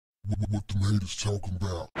What the haters talking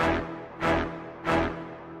about?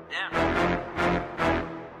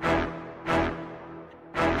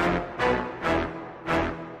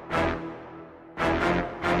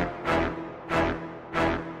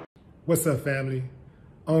 What's up, family?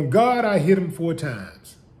 On God, I hit him 4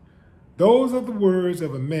 times. Those are the words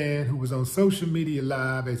of a man who was on social media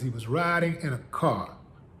live as he was riding in a car,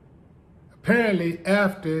 apparently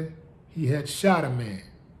after he had shot a man.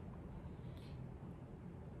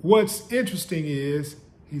 What's interesting is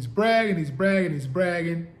he's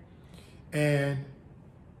bragging, and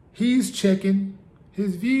he's checking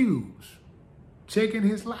his views, checking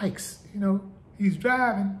his likes. You know, he's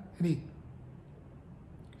driving and he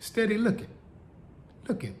steady looking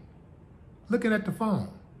at the phone.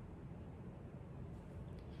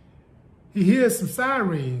 He hears some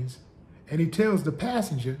sirens and he tells the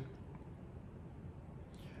passenger,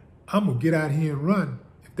 I'm gonna get out here and run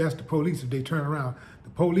if that's the police, if they turn around. The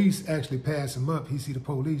police actually pass him up. He see the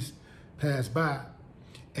police pass by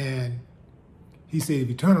and he said, if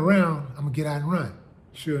you turn around, I'm gonna get out and run.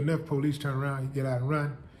 Sure enough, police turn around, he get out and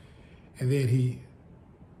run. And then he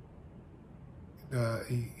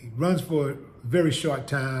runs for a very short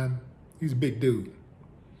time. He's a big dude.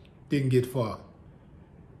 Didn't get far.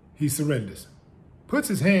 He surrenders. Puts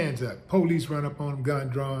his hands up. Police run up on him, gun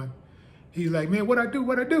drawn. He's like, man, what'd I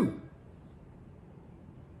do?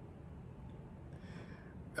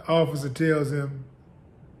 The officer tells him,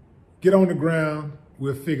 get on the ground.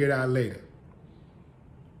 We'll figure it out later.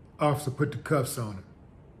 Officer put the cuffs on him.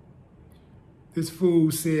 This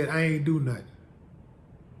fool said, I ain't do nothing.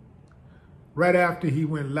 Right after he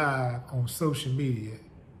went live on social media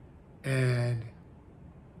and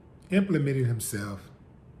implemented himself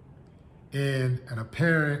in an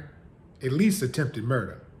apparent, at least attempted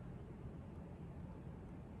murder.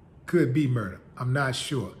 Could be murder, I'm not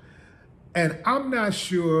sure. And I'm not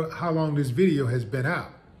sure how long this video has been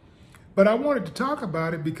out. But I wanted to talk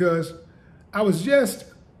about it because I was just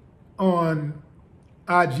on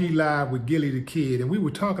IG Live with Gilly the Kid, and we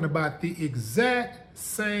were talking about the exact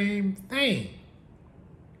same thing.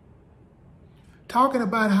 Talking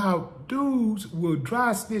about how dudes will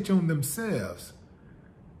dry snitch on themselves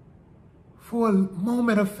for a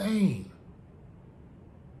moment of fame.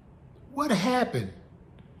 What happened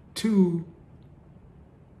to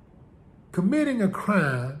committing a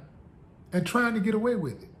crime and trying to get away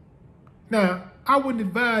with it? Now, I wouldn't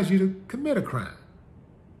advise you to commit a crime.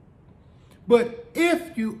 But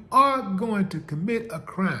if you are going to commit a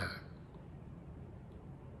crime,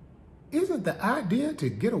 isn't the idea to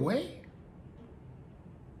get away?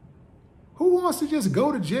 Who wants to just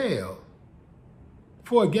go to jail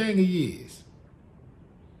for a gang of years?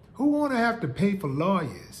 Who want to have to pay for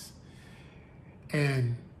lawyers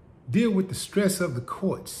and deal with the stress of the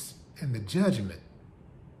courts and the judgment?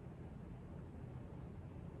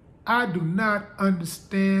 I do not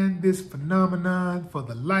understand this phenomenon for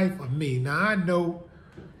the life of me. Now, I know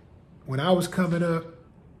when I was coming up,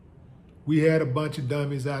 we had a bunch of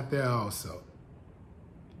dummies out there also.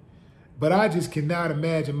 But I just cannot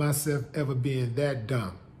imagine myself ever being that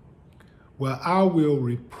dumb where I will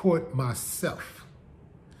report myself.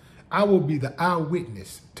 I will be the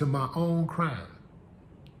eyewitness to my own crime.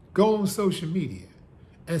 Go on social media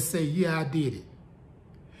and say, yeah, I did it.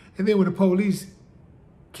 And then when the police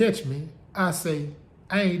catch me, I say,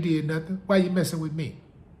 I ain't did nothing. Why you messing with me?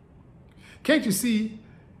 Can't you see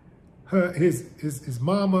his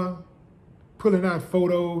mama pulling out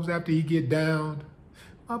photos after he get down?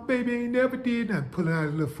 My baby ain't never did nothing. Pulling out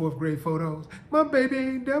his little 4th grade photos. My baby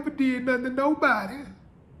ain't never did nothing to nobody.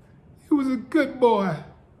 He was a good boy.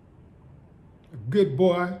 A good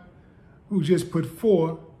boy who just put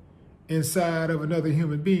 4 inside of another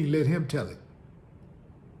human being. Let him tell it.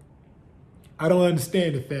 I don't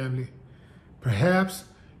understand it, family. Perhaps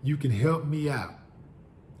you can help me out.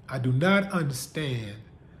 I do not understand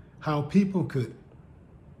how people could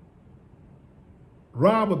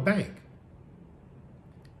rob a bank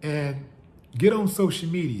and get on social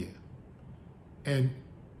media and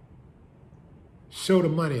show the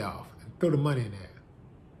money off and throw the money in there.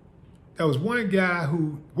 There was one guy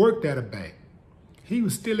who worked at a bank. He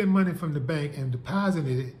was stealing money from the bank and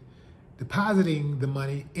depositing the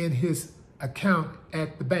money in his account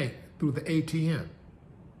at the bank through the ATM.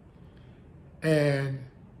 And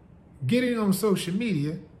getting on social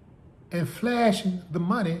media and flashing the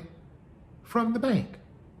money from the bank.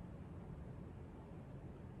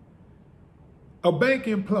 A bank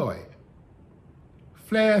employee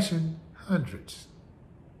flashing hundreds.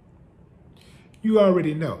 You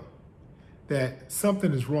already know that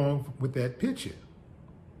something is wrong with that picture.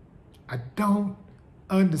 I don't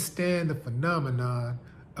understand the phenomenon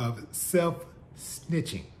of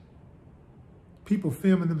self-snitching. People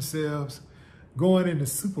filming themselves going into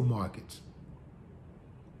supermarkets,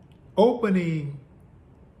 opening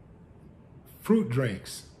fruit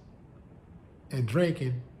drinks and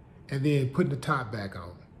drinking, and then putting the top back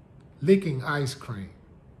on, licking ice cream.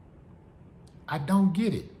 I don't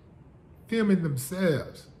get it. Filming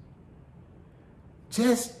themselves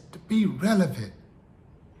just to be relevant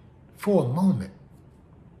for a moment.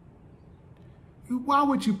 Why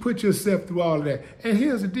would you put yourself through all of that? And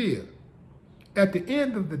here's the deal. At the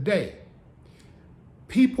end of the day,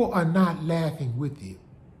 people are not laughing with you.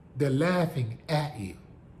 They're laughing at you.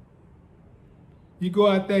 You go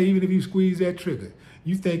out there, even if you squeeze that trigger,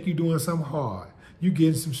 you think you're doing something hard. You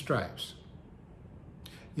getting some stripes.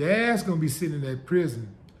 Your ass gonna be sitting in that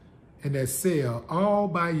prison, in that cell, all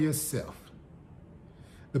by yourself.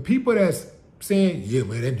 The people that's saying, yeah,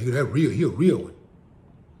 man, that nigga, that real, he a real one.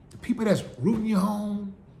 The people that's rooting you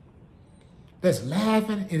on, that's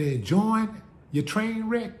laughing and enjoying your train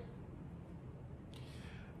wreck,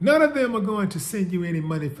 none of them are going to send you any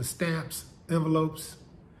money for stamps, envelopes.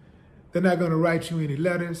 They're not going to write you any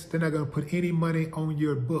letters. They're not going to put any money on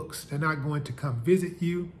your books. They're not going to come visit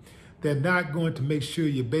you. They're not going to make sure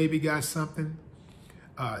your baby got something.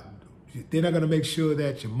 They're not going to make sure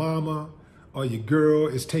that your mama or your girl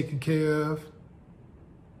is taken care of.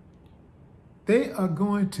 They are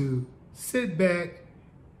going to sit back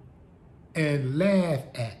and laugh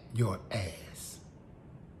at your ass.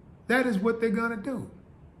 That is what they're going to do.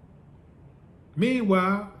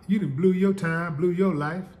 Meanwhile, you done blew your time, blew your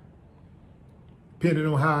life, depending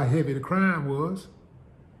on how heavy the crime was.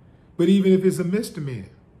 But even if it's a misdemeanor,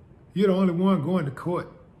 you're the only one going to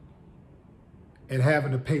court and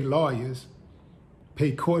having to pay lawyers,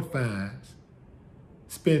 pay court fines,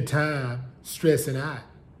 spend time stressing out,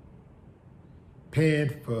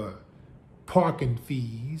 paying for parking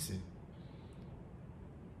fees, and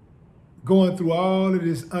going through all of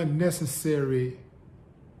this unnecessary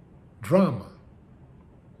drama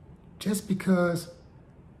just because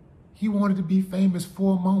you wanted to be famous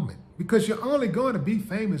for a moment. Because you're only going to be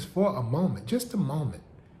famous for a moment, just a moment.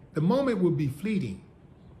 The moment will be fleeting.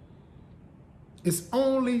 It's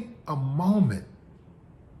only a moment.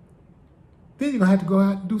 Then you're going to have to go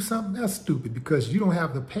out and do something else stupid because you don't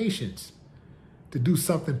have the patience to do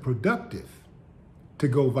something productive to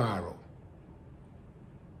go viral.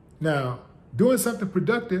 Now, doing something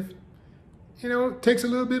productive, takes a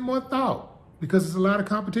little bit more thought because there's a lot of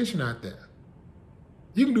competition out there.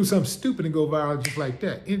 You can do something stupid and go viral just like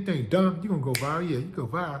that. Anything dumb, you're going to go viral. Yeah, you go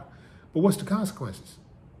viral. But what's the consequences?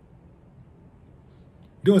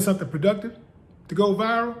 Doing something productive to go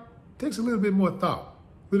viral takes a little bit more thought,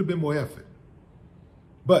 a little bit more effort.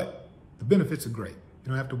 But the benefits are great. You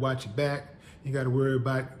don't have to watch your back. You got to worry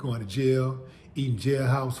about going to jail, eating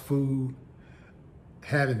jailhouse food,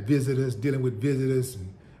 having visitors, dealing with visitors,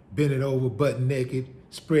 and bending over butt naked,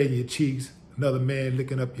 spreading your cheeks, another man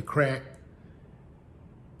licking up your crack.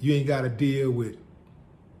 You ain't got to deal with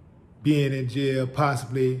being in jail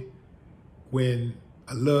possibly when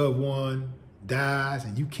a loved one dies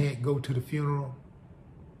and you can't go to the funeral.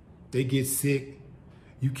 They get sick.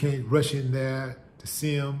 You can't rush in there to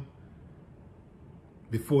see them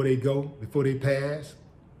before they go, before they pass.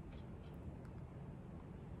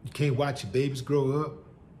 You can't watch your babies grow up.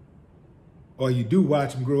 Or you do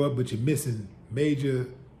watch them grow up, but you're missing major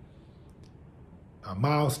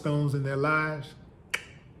milestones in their lives.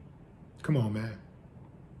 Come on, man.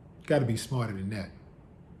 Got to be smarter than that.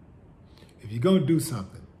 If you're going to do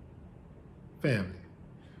something, family,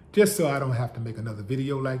 just so I don't have to make another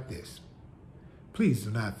video like this, please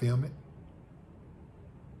do not film it.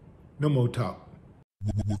 No more talk.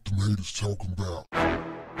 What the haters talking about?